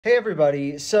Hey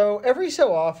everybody. So every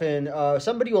so often,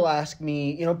 somebody will ask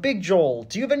me, Big Joel,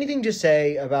 do you have anything to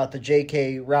say about the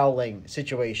J.K. Rowling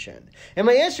situation? And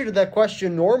my answer to that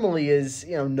question normally is,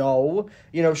 no.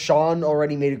 Sean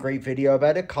already made a great video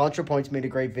about it. ContraPoint's made a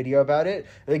great video about it.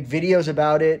 Like videos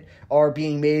about it are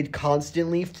being made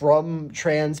constantly from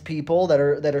trans people that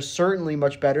are certainly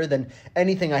much better than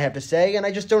anything I have to say. And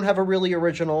I just don't have a really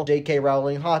original J.K.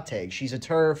 Rowling hot take. She's a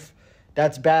TERF.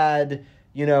 That's bad.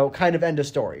 Kind of end of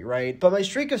story, right? But my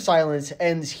streak of silence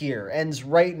ends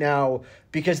right now,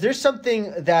 because there's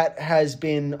something that has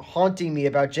been haunting me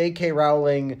about J.K.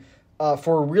 Rowling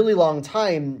for a really long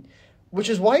time, which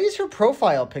is, why is her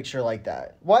profile picture like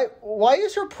that? Why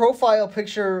is her profile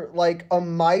picture like a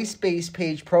MySpace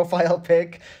page profile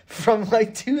pic from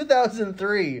like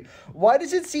 2003? Why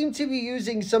does it seem to be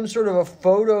using some sort of a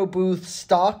photo booth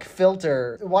stock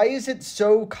filter? Why is it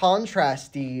so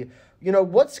contrasty?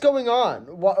 What's going on?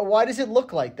 Why does it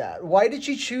look like that? Why did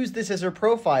she choose this as her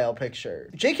profile picture?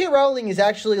 J.K. Rowling is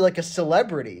actually like a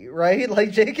celebrity, right?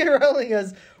 Like, J.K. Rowling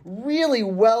has really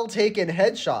well-taken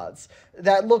headshots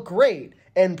that look great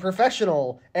and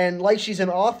professional and like she's an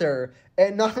author,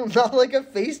 and not like a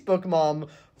Facebook mom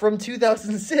from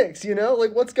 2006,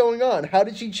 Like, what's going on? How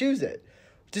did she choose it?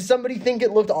 Did somebody think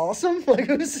it looked awesome? Like,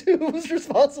 who's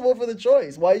responsible for the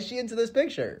choice? Why is she into this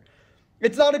picture?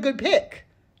 It's not a good pick.